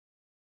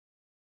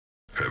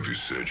Have you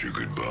said your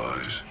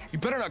goodbyes? You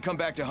better not come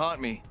back to haunt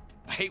me.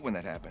 I hate when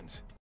that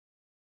happens.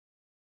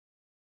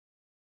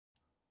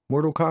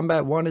 Mortal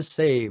Kombat 1 is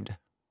saved,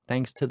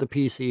 thanks to the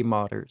PC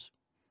modders.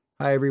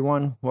 Hi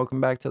everyone,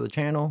 welcome back to the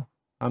channel.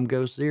 I'm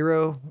Ghost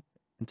Zero,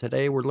 and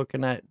today we're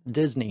looking at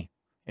Disney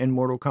in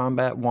Mortal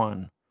Kombat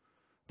 1.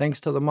 Thanks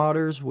to the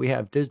modders, we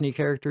have Disney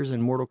characters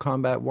in Mortal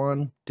Kombat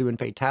 1 doing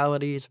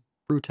fatalities,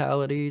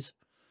 brutalities,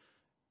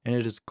 and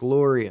it is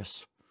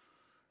glorious.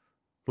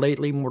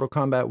 Lately, Mortal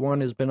Kombat 1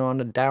 has been on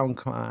a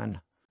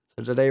downcline.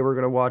 So today we're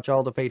going to watch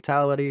all the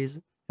fatalities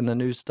and the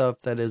new stuff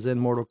that is in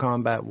Mortal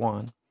Kombat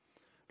 1.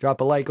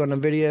 Drop a like on the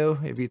video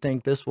if you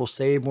think this will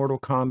save Mortal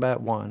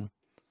Kombat 1.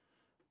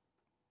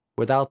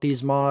 Without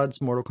these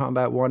mods, Mortal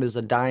Kombat 1 is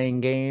a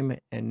dying game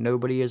and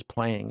nobody is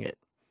playing it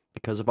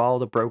because of all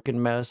the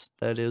broken mess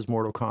that is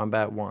Mortal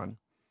Kombat 1.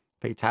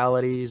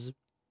 Fatalities,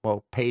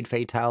 well, paid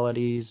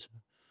fatalities,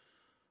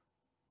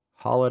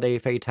 holiday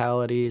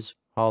fatalities,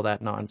 all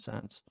that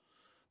nonsense.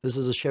 This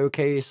is a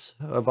showcase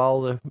of all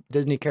the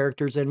Disney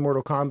characters in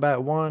Mortal Kombat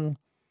 1.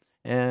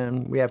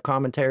 And we have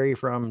commentary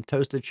from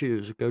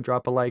ToastedShoes. Go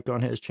drop a like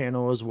on his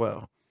channel as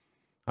well.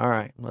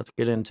 Alright, let's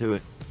get into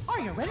it. Are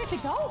you ready to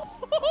go?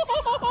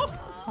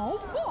 Oh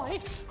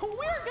boy,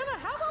 we're gonna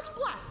have a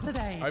blast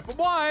today. Open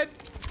wide.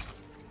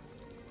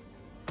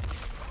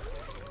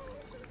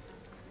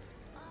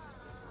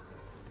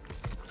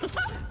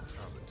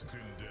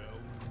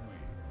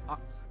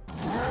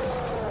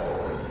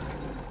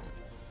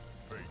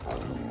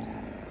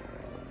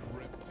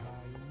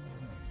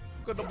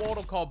 Look at the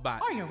Mortal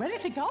Kombat. Are you ready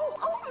to go?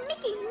 Oh,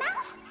 Mickey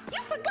Mouse,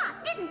 you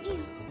forgot, didn't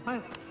you? I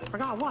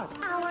forgot what?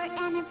 Our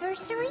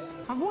anniversary?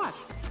 Of what?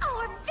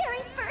 Our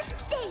very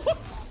first date.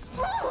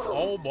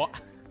 Oh my.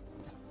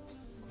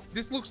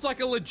 This looks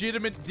like a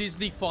legitimate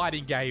Disney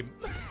fighting game.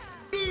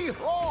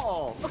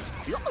 Oh.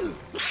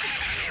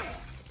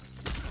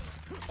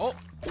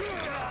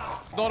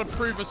 Not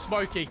approve of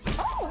smoking.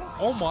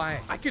 Oh my.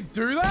 I could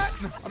do that?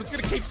 I'm just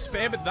gonna keep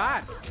spamming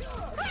that.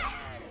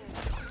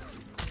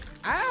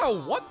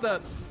 Ow, what the?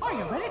 Are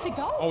you ready to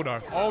go? Oh no,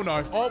 oh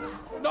no, oh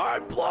no,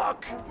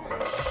 block!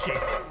 Shit.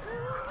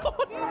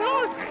 Oh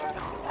no!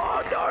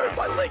 Oh no,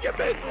 my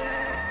ligaments!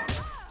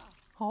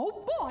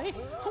 Oh boy,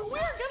 we're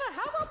gonna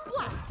have a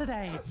blast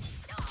today.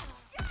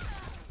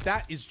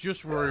 That is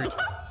just rude.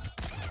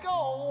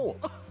 Go!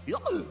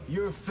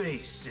 Your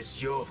face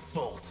is your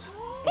fault.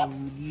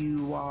 And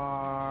you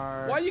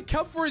are... Why you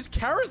come for his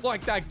carrot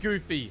like that,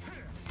 Goofy?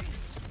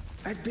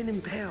 I've been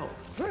impaled.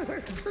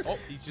 Oh,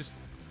 he's just...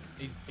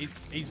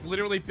 He's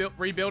literally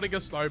rebuilding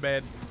a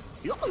snowman.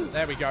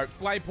 There we go.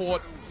 Flame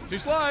port. Too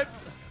slow.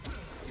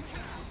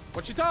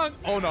 Watch your tongue.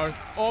 Oh no.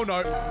 Oh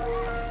no.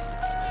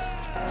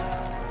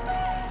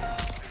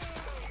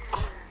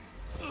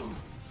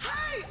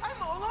 Hey,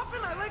 I'm Olaf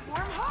and I like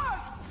warm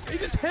hugs. He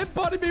just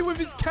headbutted me with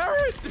his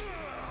carrot.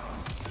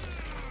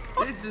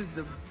 This is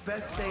the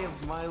best day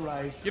of my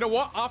life. You know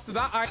what? After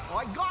that, I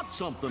got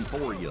something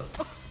for you.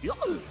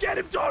 get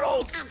him,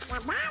 Donald.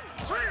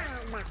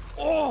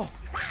 Oh.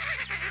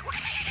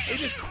 He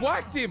just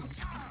quacked him.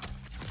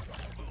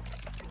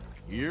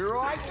 Here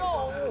I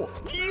go.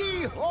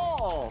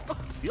 Yeehaw!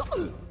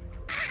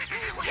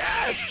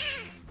 Yes!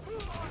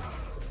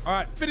 All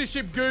right, finish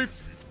him, Goof.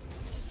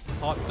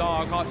 Hot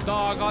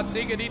dog,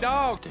 diggity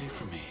dog. Day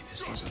for me.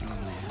 This doesn't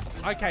normally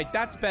happen. Okay,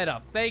 that's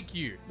better. Thank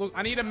you. Look,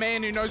 I need a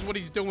man who knows what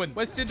he's doing.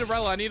 Where's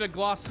Cinderella? I need a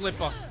glass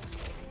slipper.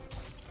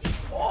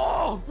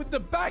 Oh, with the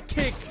back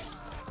kick.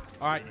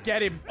 All right,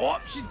 get him. Oh,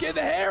 she's getting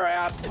the hair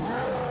out.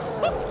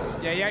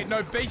 Yeah, you ain't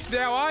no beast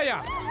now, are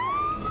ya?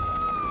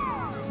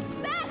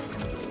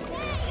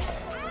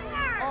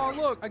 Oh,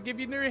 look, I give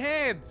you new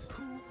hands.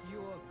 Who's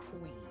your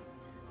queen?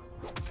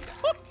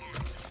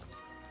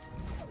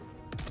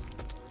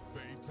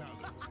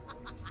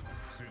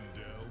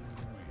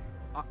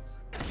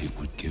 It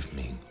would give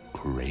me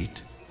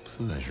great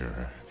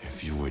pleasure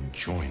if you would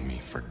join me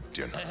for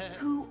dinner.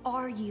 Who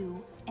are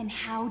you, and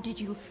how did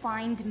you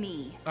find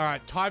me? All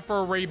right, time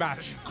for a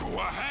rematch. Go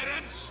ahead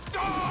and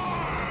starve!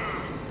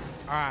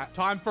 All right,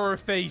 time for a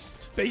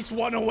feast. Beast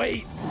want to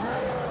eat.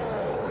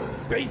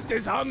 Beast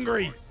is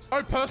hungry.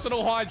 No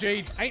personal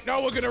hygiene. Ain't no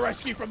one gonna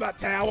rescue from that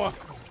tower.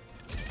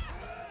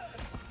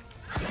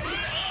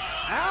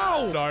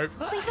 Ow! No.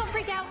 Please don't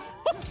freak out.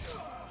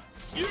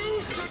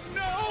 You should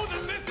know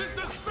that this is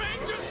the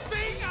strangest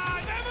thing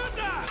I've ever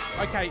done.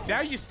 Okay, now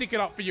you stick it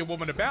up for your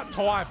woman. About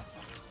time.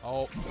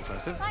 Oh,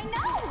 impressive. I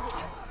know.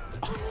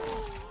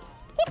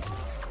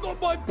 Not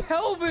my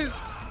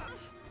pelvis.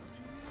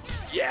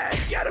 Yeah,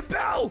 get a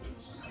bell.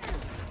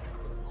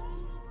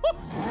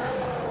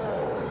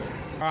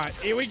 All right,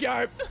 here we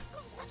go.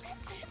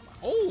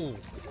 Oh,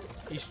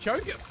 he's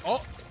choking.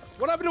 Oh,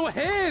 what happened to her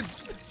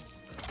hands?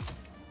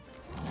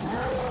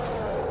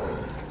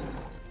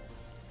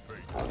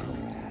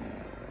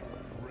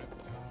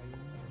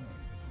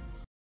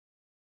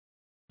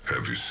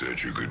 Have you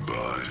said your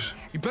goodbyes?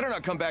 You better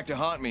not come back to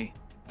haunt me.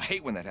 I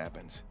hate when that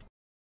happens.